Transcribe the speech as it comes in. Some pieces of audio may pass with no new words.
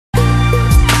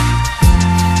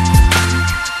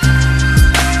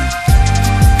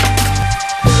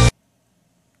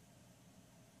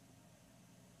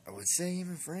Say,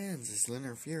 my friends, it's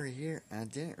Lunar Fury here. I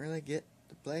didn't really get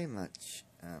to play much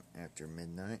after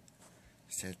midnight.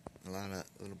 Just had a lot of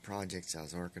little projects I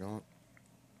was working on.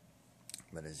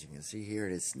 But as you can see here,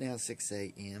 it is now 6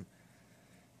 a.m.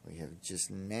 We have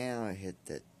just now hit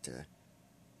that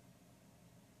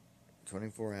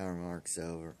 24-hour mark's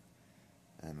over.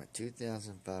 I'm at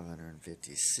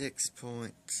 2,556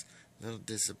 points. A little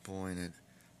disappointed.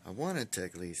 I wanted to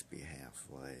at least be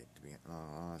halfway, to be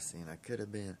honest, and I could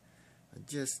have been. I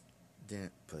just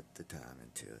didn't put the time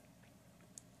into it.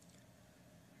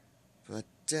 But,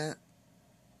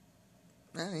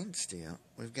 I mean, still,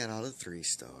 we've got all the 3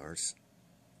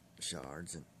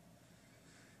 shards, and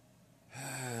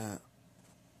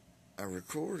I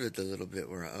recorded a little bit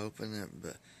where I opened it,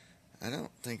 but I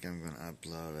don't think I'm going to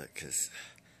upload it, because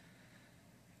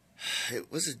it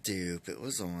was a dupe. It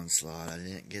was onslaught. I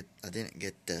didn't get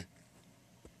the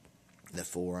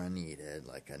 4 I needed,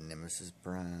 like a Nemesis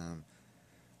Prime,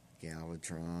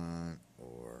 Galvatron,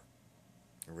 or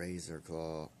Razor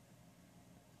Claw,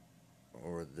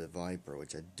 or the Viper,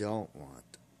 which I don't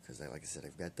want, because like I said,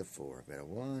 I've got the 4. I've got a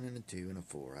 1 and a 2 and a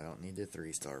 4. I don't need the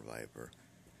 3-star Viper,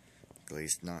 at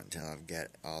least not until I've got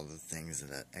all the things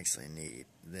that I actually need.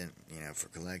 Then, you know, for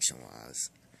collection wise,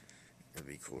 it'd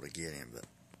be cool to get him, but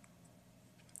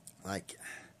like,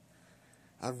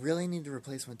 I really need to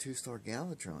replace my 2-star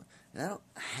Galvatron, and I don't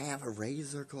have a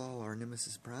Razor Claw or a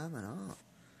Nemesis Prime at all.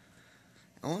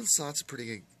 Onslaught's a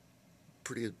pretty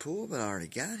good pull, but I already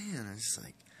got him. I was just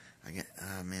like, I got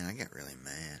really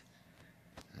mad.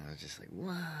 And I was just like,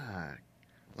 why?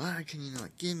 Why can you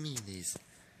not give me these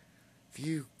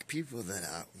few people that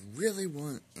I really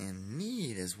want and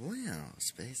need as well?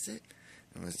 Space it.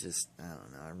 It was just, I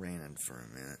don't know, I ran in for a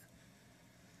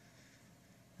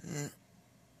minute.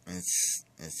 It's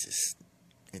just,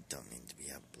 it don't need to be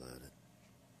uploaded.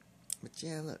 But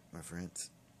yeah, look, my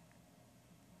friends.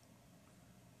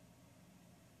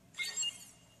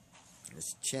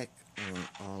 Let's check on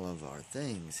all of our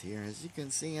things here. As you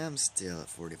can see, I'm still at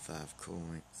 45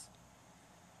 coins.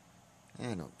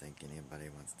 I don't think anybody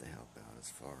wants to help out as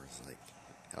far as, like,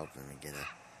 helping me get a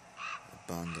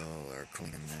bundle or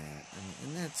cleaning that.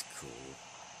 And that's cool.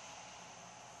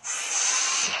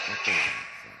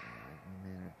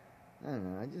 I don't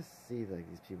know, I just see, like,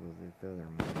 these people who throw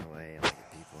their money away, like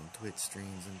the people on Twitch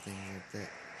streams and things like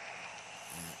that.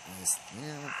 And I just, I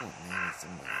thought maybe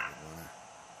somebody would want to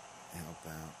help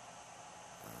out.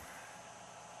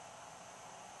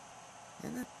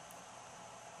 And that,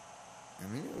 I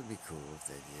mean, it would be cool if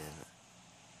they did.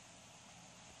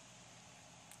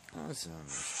 Also, on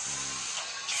this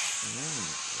stream,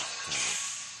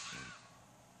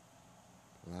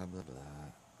 blah blah blah.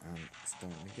 I'm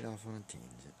starting to get off on a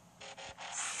tangent.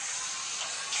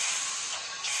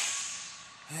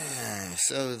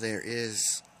 So there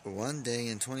is 1 day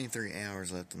and 23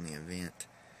 hours left in the event,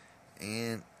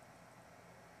 and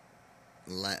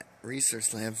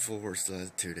Research Lab 4 still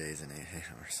has 2 days and 8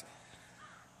 hours.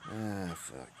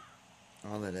 Fuck.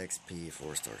 All that XP,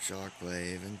 4-star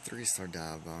Shockwave, and 3-star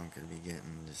Dive Bomb could be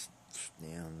getting just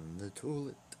down the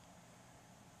toilet.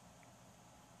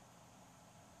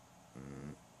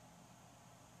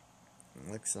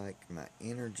 Looks like my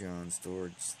Energon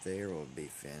storage there will be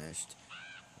finished,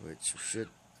 which should,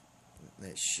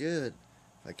 if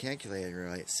I calculate it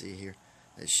right, see here,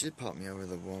 it should pop me over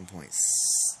the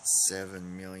 1.7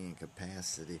 million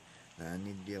capacity that I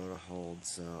need to be able to hold,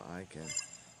 so I can,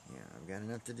 I've got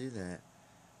enough to do that.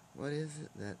 What is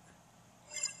it that,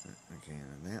 okay,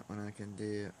 and that one I can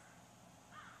do.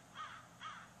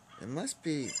 It must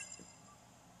be,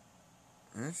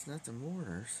 that's not the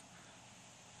mortars.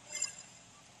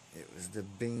 It was the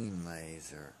beam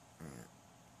laser.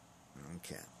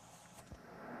 Okay.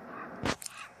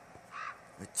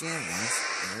 But yeah, guys,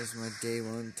 there's my day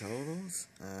 1 totals.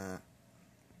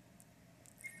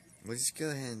 We'll just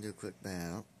go ahead and do a quick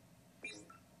battle.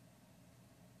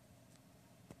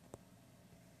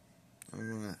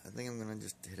 I think I'm gonna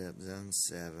just hit up Zone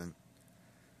 7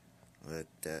 with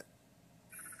the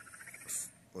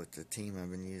team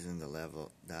I've been using, the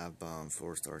level Dive Bomb,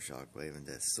 4-star Shockwave, and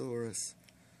Deathsaurus.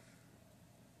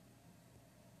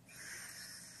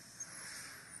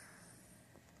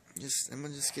 I'm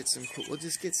gonna just get some. We'll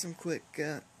just get some quick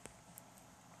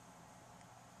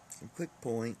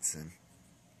points and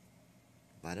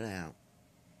bite it out,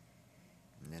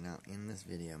 and then I'll end this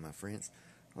video, my friends.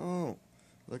 Oh,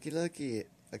 looky!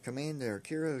 A commander,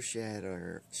 Kiro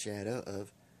shadow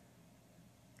of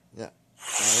the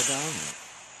Aladama.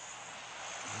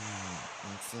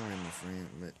 I'm sorry, my friend,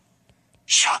 but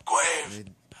Shockwave they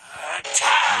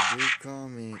do call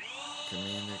me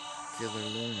Commander Killer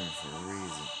Lunar for a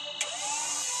reason.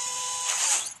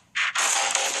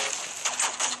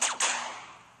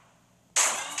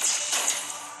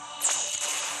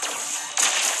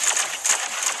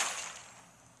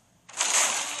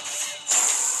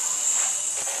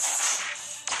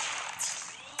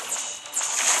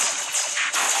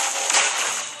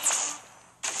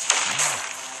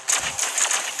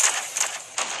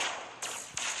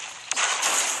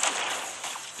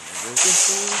 on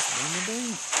the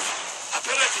bank.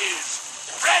 Abilities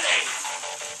ready.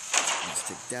 Let's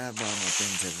stick dive bomb up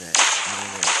into that.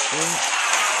 Thing.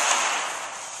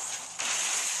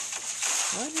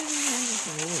 Why didn't he have it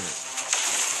to work?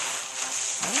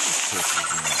 That just pisses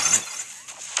me off.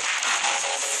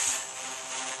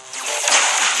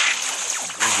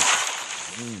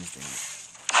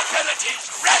 Abilities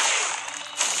ready.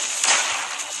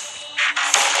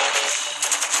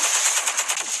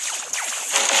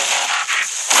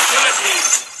 Abilities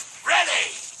ready.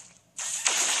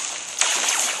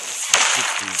 Get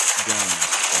these guns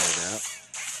fired up.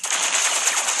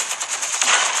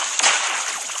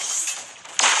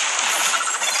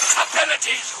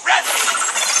 Abilities ready.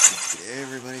 Let's get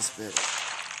everybody spit.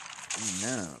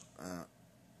 No,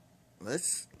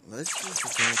 let's just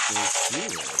attack those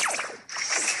shields.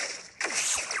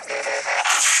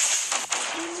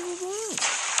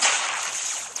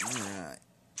 Alright.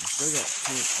 We still got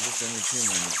just under 2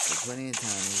 minutes, so plenty of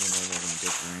time, even though they're going to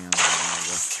dick around and all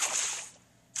the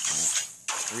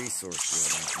resource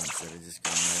building instead of just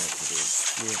going right up to this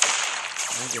shit.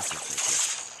 I guess it's okay.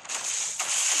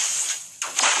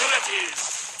 Abilities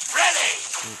ready.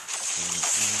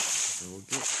 So we'll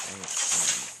get 8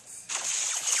 points.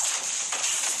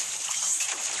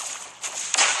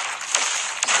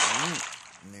 Alright,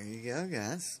 and there you go,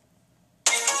 guys.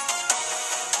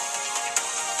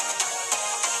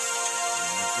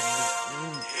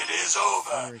 It is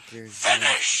over.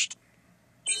 Finished.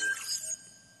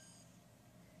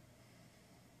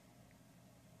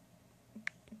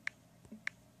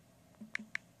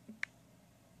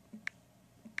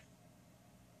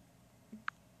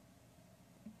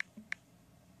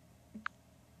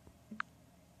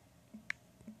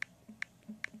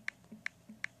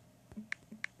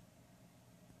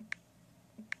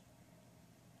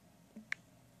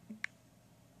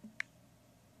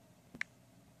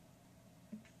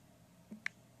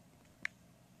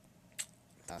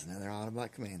 That's another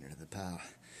Autobot commander to the pile.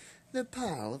 The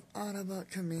pile of Autobot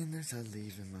commanders I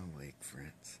leave in my wake,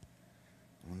 friends.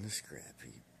 On the scrap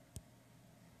heap.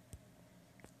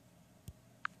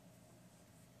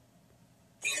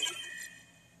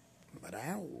 But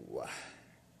ow.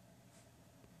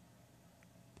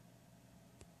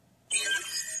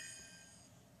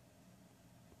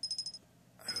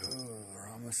 Oh, we're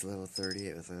almost level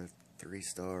 38 with a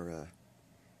 3-star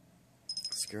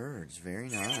Scourge. Very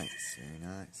nice. Very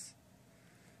nice.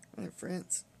 Alright,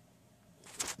 friends.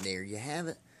 There you have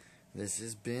it. This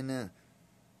has been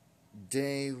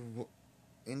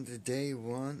into day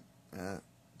 1,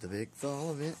 the Big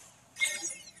Thaw event.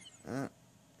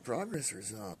 Progress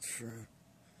results for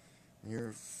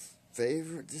your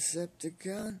favorite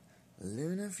Decepticon,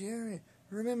 Lunar Fury.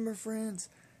 Remember, friends,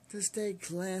 to stay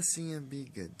classy and be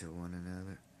good to one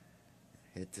another.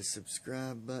 Hit the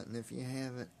subscribe button if you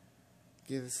haven't.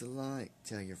 Give us a like.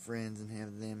 Tell your friends and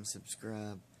have them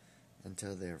subscribe. And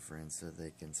tell their friends so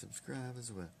they can subscribe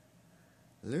as well.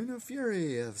 Lunar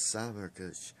Fury of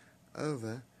Cyberkush.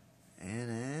 Over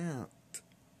and out.